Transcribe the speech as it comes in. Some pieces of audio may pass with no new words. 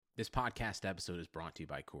This podcast episode is brought to you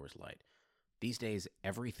by Coors Light. These days,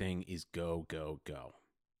 everything is go, go, go.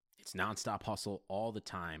 It's nonstop hustle all the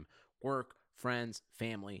time. Work, friends,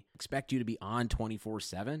 family expect you to be on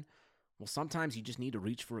 24/7. Well, sometimes you just need to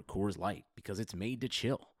reach for a Coors Light because it's made to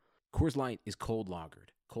chill. Coors Light is cold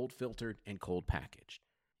lagered, cold filtered, and cold packaged.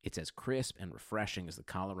 It's as crisp and refreshing as the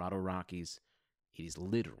Colorado Rockies. It is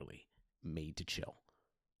literally made to chill.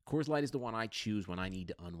 Coors Light is the one I choose when I need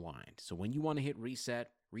to unwind. So when you want to hit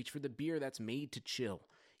reset, reach for the beer that's made to chill.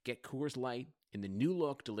 Get Coors Light in the new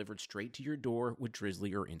look delivered straight to your door with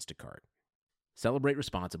Drizzly or Instacart. Celebrate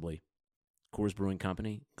responsibly. Coors Brewing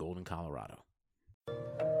Company, Golden, Colorado.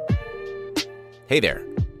 Hey there.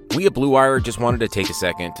 We at Blue Wire just wanted to take a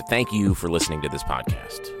second to thank you for listening to this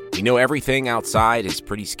podcast. We know everything outside is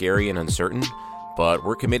pretty scary and uncertain, but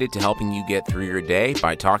we're committed to helping you get through your day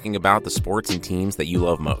by talking about the sports and teams that you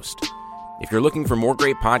love most. If you're looking for more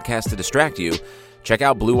great podcasts to distract you, check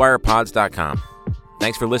out BlueWirePods.com.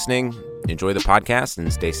 Thanks for listening. Enjoy the podcast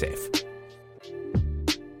and stay safe.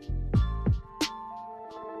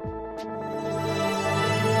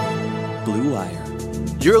 Blue Wire.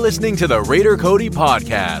 You're listening to the Raider Cody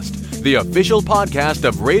Podcast, the official podcast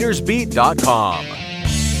of RaidersBeat.com.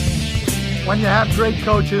 When you have great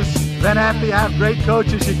coaches, then after you have great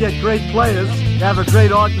coaches, you get great players, you have a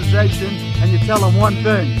great organization, and you tell them one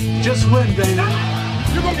thing: just win, baby.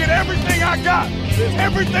 You're going to get everything I got.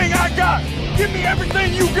 Everything I got. Give me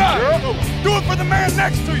everything you got. Yeah. Do it for the man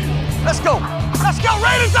next to you. Let's go. Let's go.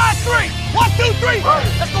 Raiders on three. 1, 2, 3.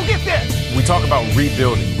 Let's go get there. We talk about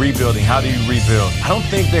rebuilding. How do you rebuild? I don't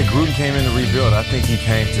think that Gruden came in to rebuild. I think he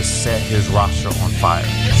came to set his roster on fire.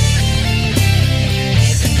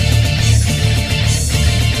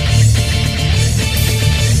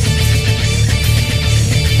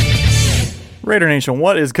 Raider Nation,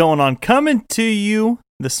 what is going on? Coming to you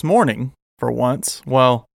this morning for once.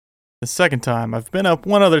 Well, the second time. I've been up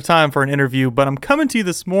one other time for an interview, but I'm coming to you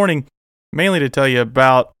this morning mainly to tell you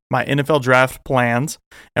about my NFL draft plans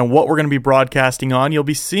and what we're going to be broadcasting on. You'll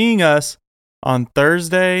be seeing us on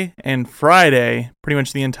Thursday and Friday, pretty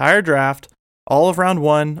much the entire draft, all of round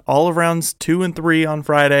 1, all of rounds 2 and 3 on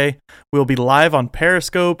Friday. We'll be live on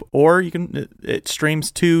Periscope, or it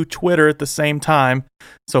streams to Twitter at the same time.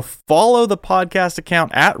 So follow the podcast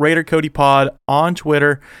account at Raider Cody Pod on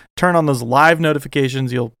Twitter. Turn on those live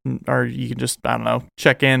notifications. You can just,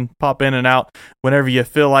 check in, pop in and out whenever you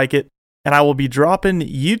feel like it. And I will be dropping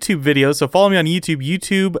YouTube videos. So follow me on YouTube,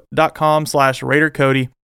 youtube.com/Raider Cody.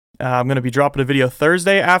 I'm going to be dropping a video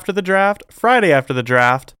Thursday after the draft, Friday after the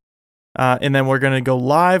draft. And then we're going to go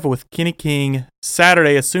live with Kenny King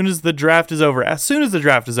Saturday as soon as the draft is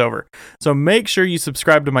over. So make sure you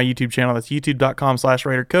subscribe to my YouTube channel. That's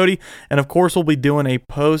youtube.com/Raider Cody. And of course, we'll be doing a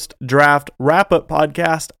post-draft wrap-up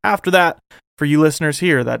podcast after that for you listeners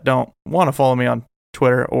here that don't want to follow me on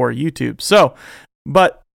Twitter or YouTube.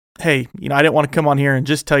 But hey, I didn't want to come on here and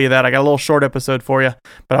just tell you that. I got a little short episode for you,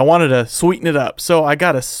 but I wanted to sweeten it up. So I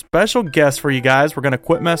got a special guest for you guys. We're going to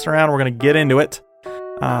quit messing around. We're going to get into it.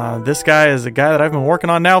 This guy is a guy that I've been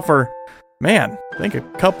working on now for, I think a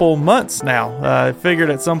couple months now. I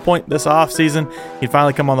figured at some point this off season, he'd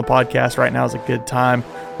finally come on the podcast. Right now is a good time.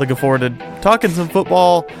 Looking forward to talking some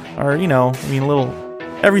football or, a little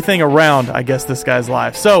everything around, I guess, this guy's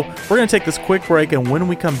life. So we're going to take this quick break, and when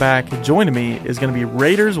we come back, joining me is going to be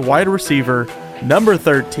Raiders wide receiver number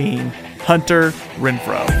 13, Hunter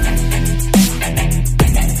Renfrow.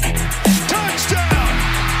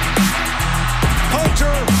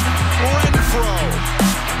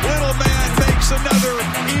 Another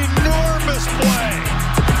enormous play.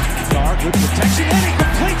 Guard with protection, and he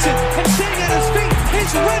completes it. And staying at his feet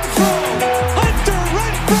is Renfrow. Hunter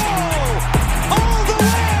Renfrow all the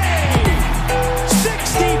way.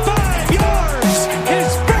 65 yards. His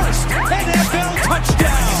first NFL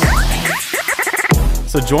touchdown.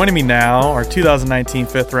 So joining me now, our 2019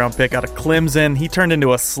 fifth-round pick out of Clemson. He turned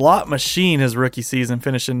into a slot machine his rookie season,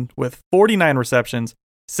 finishing with 49 receptions,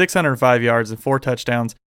 605 yards, and 4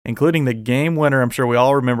 touchdowns, including the game winner, I'm sure we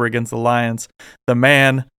all remember, against the Lions. The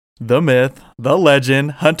man, the myth, the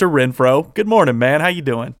legend, Hunter Renfrow. Good morning, man. How you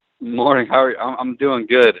doing? Morning. How are you? I'm doing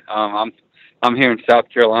good. I'm here in South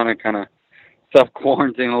Carolina, kind of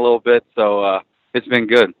self-quarantining a little bit, so it's been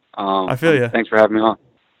good. I feel you. Thanks for having me on.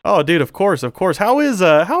 Oh, dude, of course. How is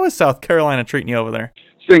South Carolina treating you over there?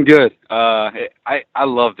 It's been good. I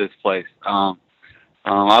love this place. I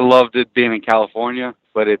loved it being in California,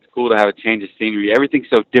 but it's cool to have a change of scenery. Everything's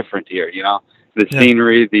so different here, the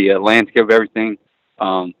scenery, the landscape, everything.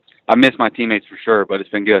 I miss my teammates for sure, but it's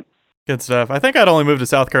been good. Good stuff. I think I'd only moved to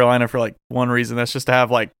South Carolina for one reason. That's just to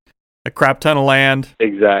have a crap ton of land.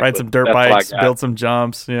 Exactly. Ride some dirt That's bikes, what I got. build some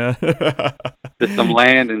jumps. Yeah. Just some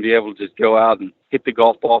land and be able to just go out and hit the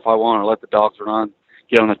golf ball if I want, or let the dogs run,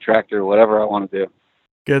 get on the tractor, whatever I want to do.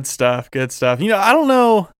 Good stuff. Good stuff. You know, I don't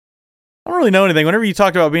really know anything. Whenever you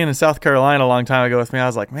talked about being in South Carolina a long time ago with me, I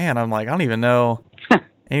was like, man, I don't even know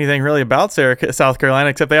anything really about South Carolina,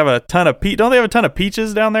 except they have a ton of don't they have a ton of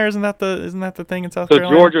peaches down there? Isn't that the thing in South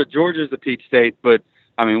Carolina? Georgia's the peach state, but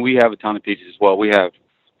I mean, we have a ton of peaches as well. We have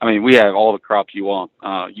all the crops you want.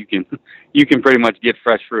 You can pretty much get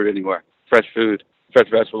fresh fruit anywhere, fresh food, fresh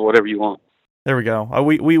vegetables, whatever you want. There we go.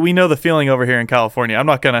 We know the feeling over here in California. I'm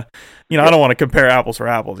not gonna, I don't want to compare apples for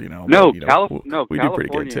apples. No, but, California do pretty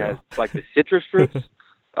good too. has like the citrus fruits.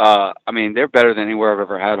 I mean, they're better than anywhere I've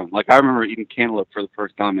ever had them. Like I remember eating cantaloupe for the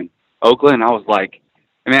first time in Oakland. I was like,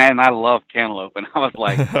 and I love cantaloupe, and I was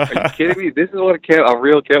like, are you kidding me? This is what a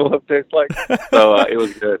real cantaloupe tastes like. So it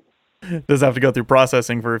was good. Does have to go through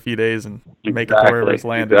processing for a few days and make it to wherever it's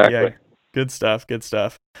landed. Exactly. Yeah, good stuff. Good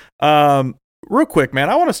stuff. Real quick, man,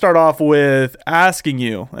 I want to start off with asking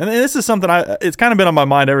you, and this is something it's kind of been on my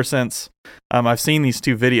mind ever since I've seen these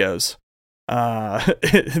two videos. So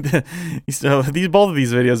both of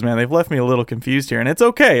these videos, man, they've left me a little confused here, and it's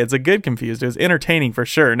okay. It's a good confused. It was entertaining for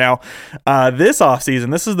sure. Now, this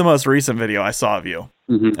offseason, this is the most recent video I saw of you.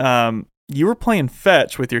 Mm-hmm. You were playing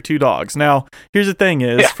fetch with your two dogs. Now, here's the thing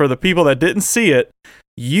is, for the people that didn't see it,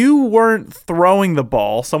 you weren't throwing the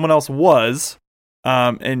ball. Someone else was,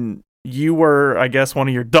 and you were, I guess, one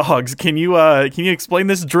of your dogs. Can you explain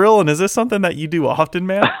this drill? And is this something that you do often,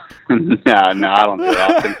 man? No, I don't do it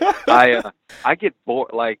often. I get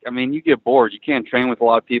bored. You get bored. You can't train with a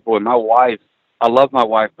lot of people. And my wife, I love my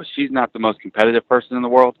wife, but she's not the most competitive person in the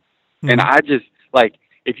world. Mm-hmm. And I just,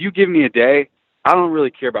 if you give me a day, I don't really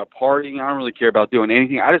care about partying. I don't really care about doing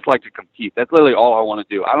anything. I just like to compete. That's literally all I want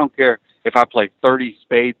to do. I don't care if I play 30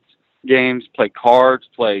 spades games, play cards,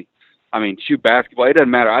 shoot basketball. It doesn't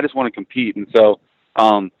matter. I just want to compete. And so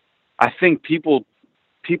I think people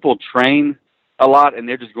train a lot and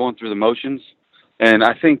they're just going through the motions. And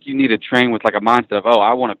I think you need to train with a mindset of,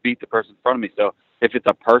 I want to beat the person in front of me. So if it's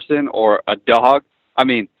a person or a dog,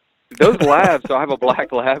 those labs, so I have a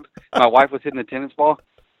black lab. My wife was hitting a tennis ball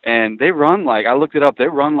and they run I looked it up, they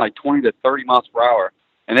run 20 to 30 miles per hour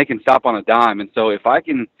and they can stop on a dime. And so if I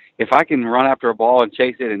can run after a ball and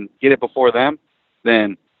chase it and get it before them,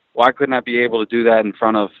 then why couldn't I be able to do that in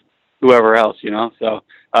front of whoever else, So,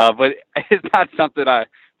 but it's not something I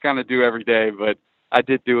kind of do every day, but I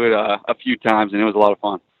did do it a few times, and it was a lot of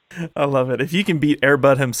fun. I love it. If you can beat Air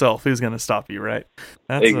Bud himself, who's going to stop you, right?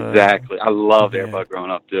 Exactly. I loved Air Bud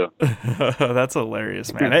growing up, too. That's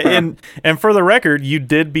hilarious, man. and for the record, you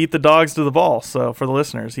did beat the dogs to the ball. So for the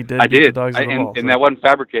listeners, he did beat the dogs to the ball. And that wasn't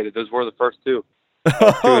fabricated. Those were the first two.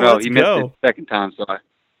 2-0. He missed it the second time, so I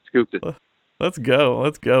scooped it. Let's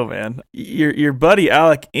go, man. Your buddy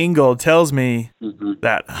Alec Ingold tells me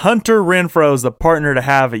that Hunter Renfrow is the partner to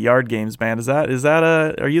have at yard games, man. Is that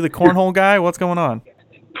are you the cornhole guy? What's going on?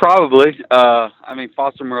 Probably.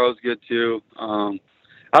 Foster Moreau's good too. I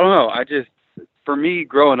don't know. For me,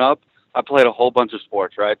 growing up, I played a whole bunch of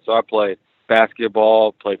sports, right? So I played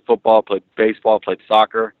basketball, played football, played baseball, played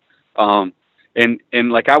soccer. And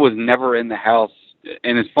I was never in the house.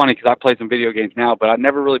 And it's funny because I play some video games now, but I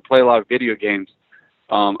never really play a lot of video games.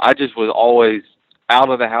 I just was always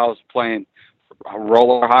out of the house playing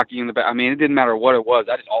roller hockey in the back. It didn't matter what it was.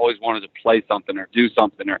 I just always wanted to play something or do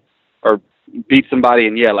something or beat somebody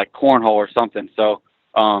in, cornhole or something. So,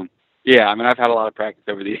 I've had a lot of practice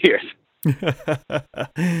over the years.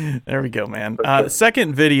 There we go, man.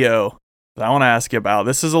 Second video that I want to ask you about.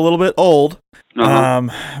 This is a little bit old,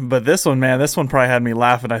 but this one probably had me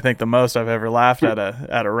laughing. I think the most I've ever laughed at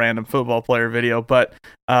a random football player video. But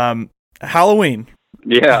Halloween.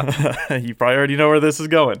 Yeah, you probably already know where this is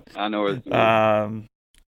going. I know where this is going.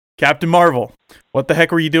 Captain Marvel. What the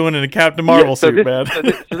heck were you doing in a Captain Marvel suit, man? So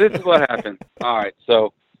this is what happened. All right,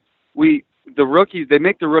 so the rookies, they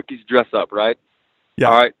make the rookies dress up, right? Yeah.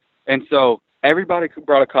 All right, and so everybody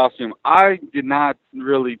brought a costume. I did not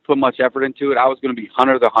really put much effort into it. I was going to be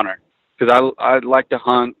Hunter the Hunter because I like to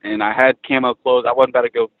hunt, and I had camo clothes. I wasn't about to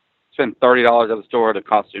go spend $30 at the store at a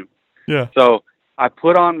costume. Yeah. So I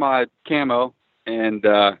put on my camo, and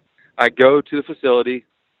I go to the facility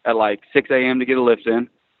at 6 a.m. to get a lift in.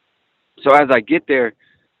 So as I get there,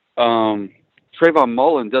 Trayvon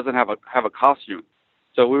Mullen doesn't have a costume.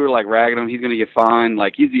 So we were ragging him. He's going to get fined.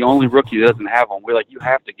 He's the only rookie that doesn't have one. We're like, you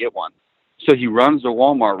have to get one. So he runs to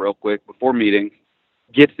Walmart real quick before meetings,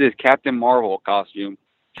 gets this Captain Marvel costume,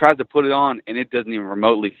 tries to put it on, and it doesn't even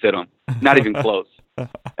remotely fit him. Not even close.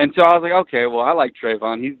 And so I was like, okay, well, I like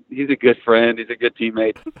Trayvon. He's a good friend. He's a good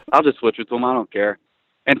teammate. I'll just switch with him. I don't care.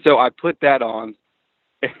 And so I put that on,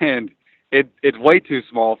 and it's way too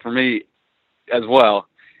small for me as well.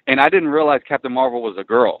 And I didn't realize Captain Marvel was a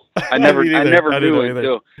girl. I never knew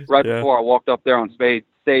until right before I walked up there on stage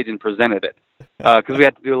and presented it, because we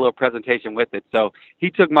had to do a little presentation with it. So he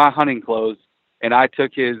took my hunting clothes, and I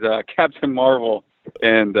took his Captain Marvel.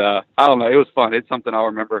 And I don't know, it was fun. It's something I'll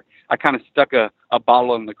remember. I kind of stuck a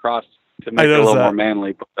bottle in the crotch to make it a little more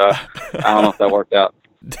manly, but I don't know if that worked out.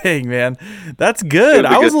 Dang, man, that's good.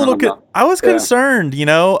 I was concerned,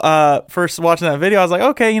 first watching that video. I was like,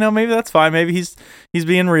 okay, maybe that's fine. Maybe he's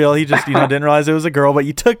being real. He just didn't realize it was a girl. But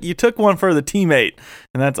you took one for the teammate,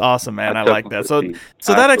 and that's awesome, man. I like that. So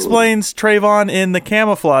that explains Trayvon in the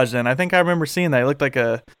camouflage. Then I think I remember seeing that. He looked like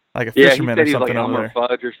a fisherman or something over there.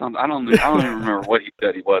 Fudge or something. I don't even remember what he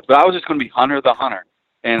said he was. But I was just going to be Hunter the Hunter,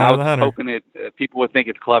 and I was hoping people would think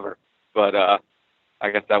it's clever. But I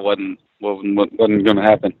guess that wasn't going to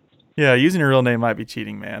happen. Yeah, using your real name might be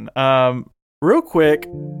cheating, man. Real quick,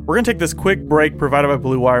 we're going to take this quick break provided by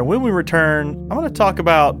Blue Wire. When we return, I'm going to talk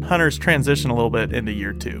about Hunter's transition a little bit into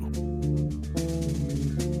year 2.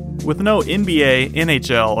 With no NBA,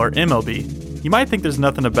 NHL, or MLB, you might think there's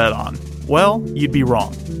nothing to bet on. Well, you'd be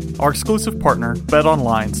wrong. Our exclusive partner,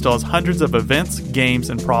 BetOnline, still has hundreds of events, games,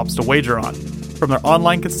 and props to wager on. From their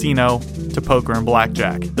online casino to poker and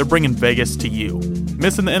blackjack, they're bringing Vegas to you.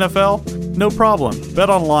 Missing the NFL? No problem.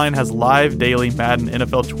 BetOnline has live daily Madden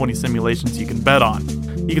NFL 20 simulations you can bet on.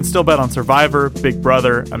 You can still bet on Survivor, Big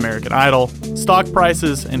Brother, American Idol, stock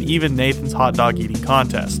prices, and even Nathan's hot dog eating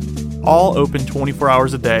contest. All open 24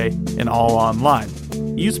 hours a day and all online.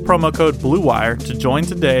 Use promo code BLUEWIRE to join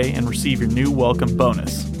today and receive your new welcome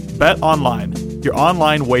bonus. BetOnline, your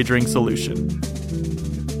online wagering solution.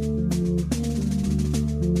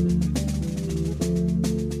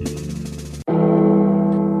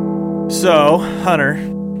 So, Hunter,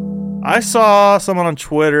 I saw someone on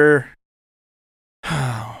Twitter,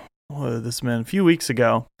 a few weeks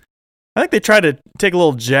ago. I think they tried to take a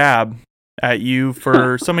little jab at you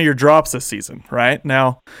for some of your drops this season, right?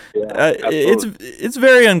 Now, it's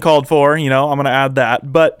very uncalled for, I'm going to add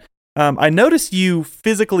that. But I noticed you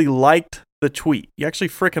physically liked the tweet. You actually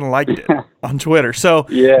freaking liked it on Twitter. So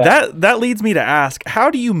that leads me to ask,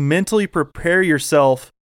 how do you mentally prepare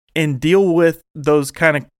yourself and deal with those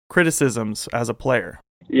kind of criticisms as a player?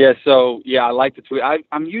 Yeah, so I like the tweet.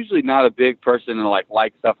 I'm usually not a big person to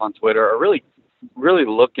like stuff on Twitter or really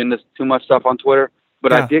look into too much stuff on Twitter.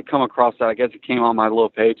 But I did come across that. I guess it came on my little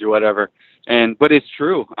page or whatever. But it's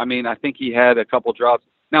true. I mean, I think he had a couple drops.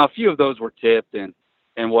 Now, a few of those were tipped and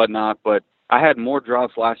whatnot, but I had more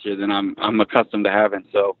drops last year than I'm accustomed to having.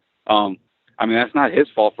 So, I mean, that's not his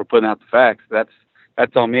fault for putting out the facts.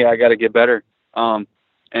 That's on me. I got to get better.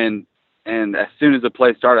 And as soon as the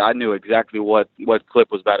play started, I knew exactly what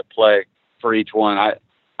clip was about to play for each one.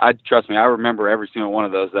 I trust me, I remember every single one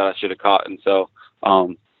of those that I should have caught. And so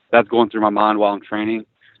that's going through my mind while I'm training.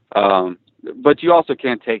 But you also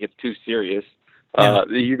can't take it too serious.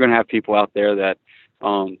 You're going to have people out there that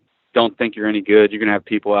don't think you're any good. You're going to have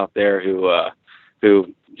people out there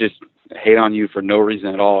who just hate on you for no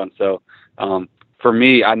reason at all. And so for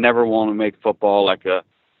me, I never want to make football like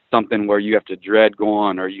something where you have to dread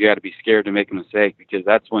going or you got to be scared to make a mistake, because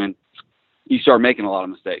that's when you start making a lot of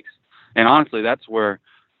mistakes. And honestly, that's where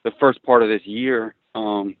the first part of this year,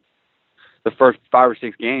 the first 5 or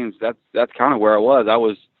 6 games, that's kind of where I was. I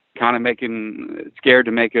was kind of scared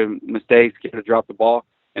to make a mistake, scared to drop the ball,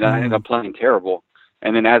 and I ended up playing terrible.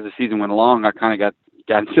 And then as the season went along, I kind of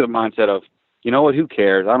got into the mindset of, you know what, who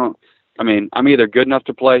cares? I'm either good enough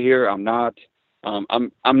to play here, I'm not.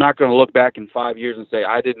 I'm not going to look back in 5 years and say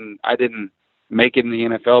I didn't make it in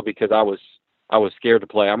the NFL because I was scared to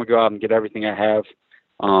play. I'm gonna go out and get everything I have,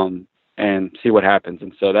 and see what happens.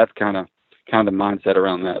 And so that's kind of the mindset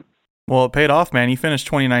around that. Well, it paid off, man. You finished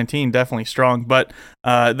 2019 definitely strong, but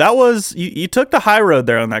that was you took the high road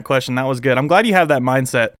there on that question. That was good. I'm glad you have that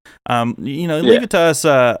mindset. Leave it to us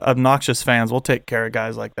obnoxious fans. We'll take care of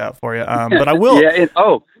guys like that for you. But I will.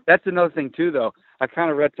 That's another thing too, though. I kind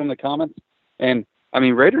of read some of the comments. And I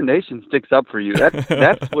mean, Raider Nation sticks up for you.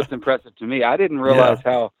 That's what's impressive to me. I didn't realize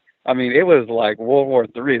how. I mean, it was like World War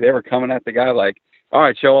III. They were coming at the guy like, all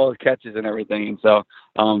right, show all his catches and everything. And so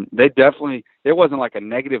there wasn't like a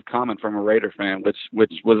negative comment from a Raider fan,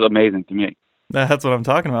 which was amazing to me. That's what I'm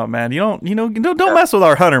talking about, man. Don't mess with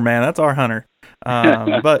our Hunter, man. That's our Hunter.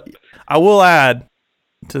 But I will add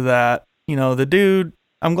to that, the dude.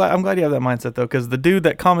 I'm glad you have that mindset, though, because the dude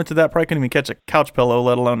that commented that probably couldn't even catch a couch pillow,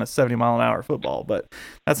 let alone a 70-mile-an-hour football. But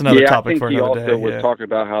that's another topic for another day. He also was talking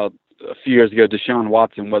about how a few years ago, Deshaun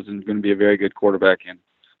Watson wasn't going to be a very good quarterback, and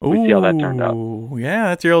we see how that turned out. Yeah,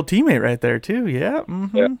 that's your old teammate right there too. Yeah.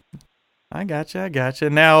 Mm-hmm. Yeah. I gotcha.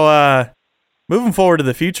 Now, moving forward to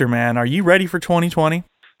the future, man, are you ready for 2020?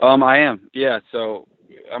 I am. Yeah. So,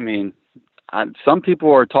 I mean, some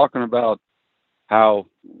people are talking about how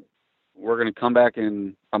we're going to come back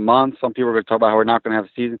in a month. Some people are going to talk about how we're not going to have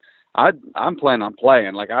a season. I'm planning on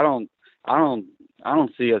playing. Like, I don't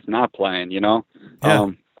see us not playing, you know? Yeah.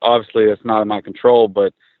 Obviously it's not in my control,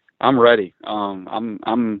 but I'm ready.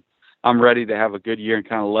 I'm ready to have a good year and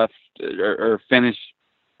kind of or finish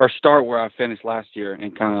or start where I finished last year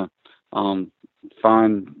and kind of,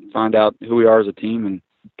 find out who we are as a team and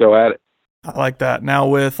go at it. I like that. Now,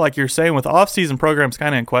 with like you're saying, with off-season programs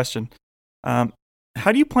kind of in question,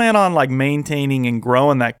 how do you plan on like maintaining and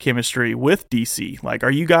growing that chemistry with DC? Like, are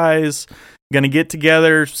you guys going to get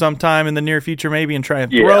together sometime in the near future, maybe, and try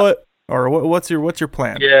and throw it, or what's your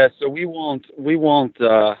plan? Yeah, so we won't.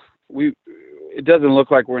 It doesn't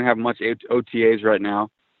look like we're gonna have much OTAs right now,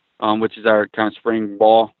 which is our kind of spring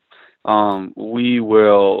ball. We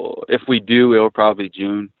will, if we do, it'll probably be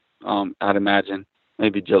June. I'd imagine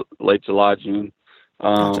maybe late July, June.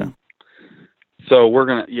 Gotcha. So we're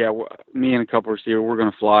gonna, me and a couple receivers, we're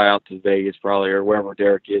gonna fly out to Vegas probably or wherever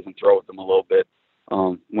Derek is and throw with them a little bit,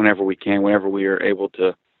 whenever we can, whenever we are able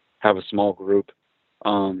to have a small group.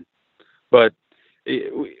 But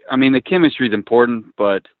the chemistry is important,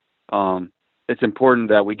 but it's important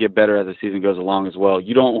that we get better as the season goes along as well.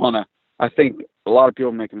 You don't want to. I think a lot of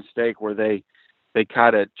people make a mistake where they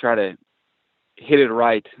kind of try to hit it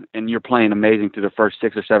right, and you're playing amazing through the first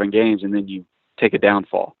 6 or 7 games, and then you take a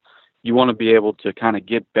downfall. You want to be able to kind of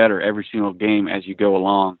get better every single game as you go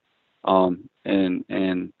along,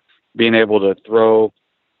 and being able to throw,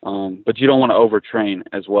 but you don't want to overtrain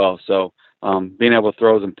as well. So being able to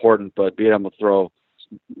throw is important, but being able to throw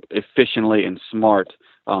efficiently and smart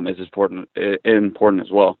is important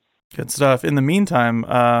as well. Good stuff. In the meantime,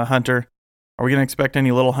 Hunter, are we going to expect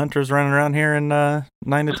any little hunters running around here in 9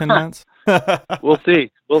 to 10 months? We'll see.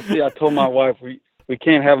 I told my wife we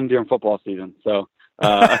can't have them during football season, so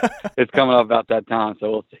it's coming up about that time,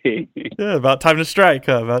 so we'll see. Yeah, about time to strike,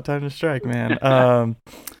 man.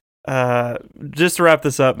 Just to wrap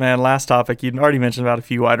this up, man, last topic, you'd already mentioned about a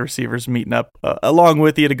few wide receivers meeting up along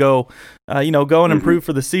with you to go and improve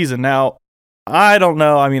for the season. Now, I don't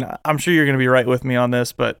know. I mean, I'm sure you're going to be right with me on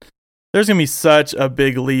this, but there's going to be such a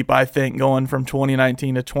big leap, I think, going from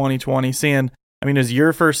 2019 to 2020. It was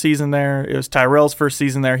your first season there. It was Tyrell's first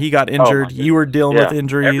season there. He got injured. You were dealing with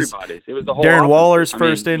injuries. Everybody's. It was the whole Darren offense. Waller's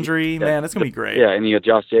first injury. Man, it's going to be great. Yeah, and you had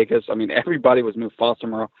Josh Jacobs. Everybody was new. Foster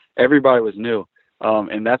Moreau. Everybody was new.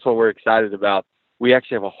 And that's what we're excited about. We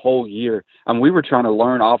actually have a whole year. We were trying to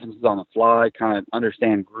learn offenses on the fly, kind of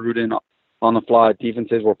understand Gruden on the fly,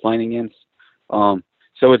 defenses we're playing against.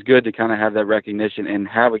 So it's good to kind of have that recognition and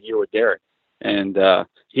have a year with Derek. And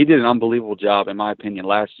he did an unbelievable job, in my opinion,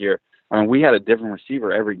 last year. We had a different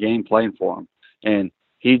receiver every game playing for him. And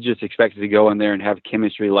he just expected to go in there and have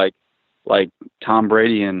chemistry like Tom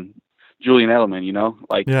Brady and Julian Edelman,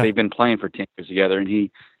 They've been playing for 10 years together. And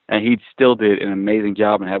he still did an amazing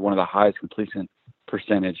job and had one of the highest completion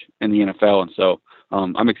percentage in the NFL. And so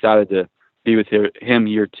I'm excited to be with him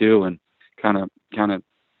year 2 and kind of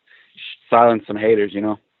silence some haters,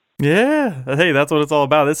 Yeah. Hey, that's what it's all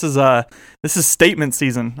about. This is statement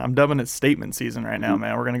season. I'm dubbing it statement season right now,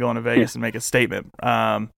 man. We're going to go into Vegas and make a statement.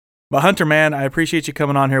 But Hunter, man, I appreciate you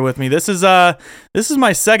coming on here with me. This is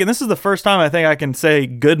my second. This is the first time I think I can say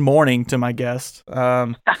good morning to my guest.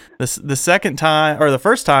 The second time, or the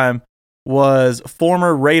first time, was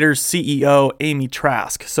former Raiders CEO Amy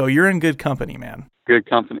Trask. So you're in good company, man. Good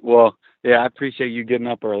company. Well, yeah, I appreciate you getting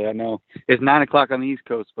up early. I know it's 9 o'clock on the East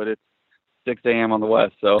Coast, but it's 6 a.m. on the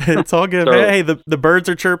West, so it's all good, man. Hey, the birds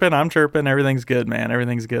are chirping, I'm chirping, everything's good, man.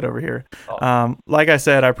 Everything's good over here. Like I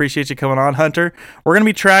said, I appreciate you coming on, Hunter. We're gonna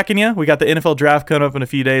be tracking you. We got the NFL draft coming up in a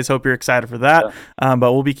few days. Hope you're excited for that.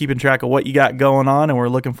 But we'll be keeping track of what you got going on, and we're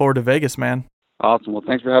looking forward to Vegas, man. Awesome. Well,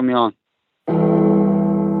 thanks for having me on.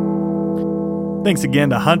 Thanks again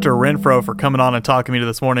to Hunter Renfrow for coming on and talking to me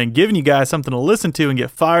this morning, giving you guys something to listen to and get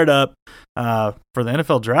fired up for the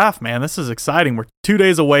NFL draft, man. This is exciting. We're 2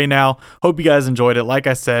 days away now. Hope you guys enjoyed it. Like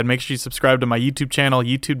I said, make sure you subscribe to my YouTube channel,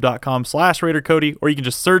 youtube.com/RaiderCody, or you can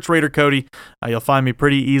just search Raider Cody. You'll find me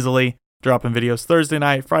pretty easily. Dropping videos Thursday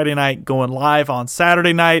night, Friday night, going live on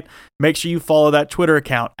Saturday night. Make sure you follow that Twitter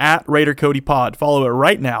account at RaiderCodyPod. Follow it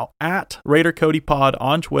right now at RaiderCodyPod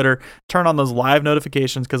on Twitter. Turn on those live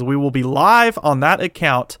notifications because we will be live on that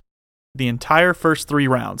account the entire first 3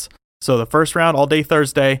 rounds. So the first round all day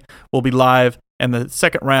Thursday will be live, and the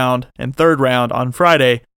second round and third round on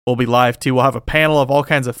Friday will be live too. We'll have a panel of all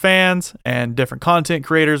kinds of fans and different content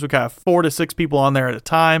creators. We got 4 to 6 people on there at a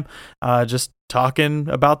time, just talking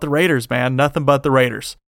about the Raiders, man. Nothing but the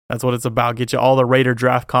Raiders. That's what it's about. Get you all the Raider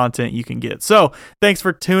draft content you can get. So thanks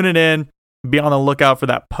for tuning in. Be on the lookout for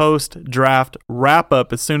that post-draft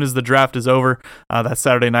wrap-up as soon as the draft is over. That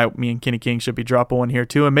Saturday night, me and Kenny King should be dropping one here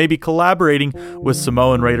too, and maybe collaborating with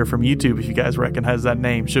Samoan Raider from YouTube, if you guys recognize that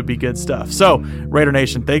name. Should be good stuff. So, Raider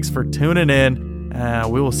Nation, thanks for tuning in.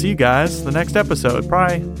 We will see you guys the next episode,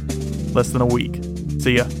 probably less than a week.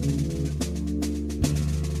 See ya.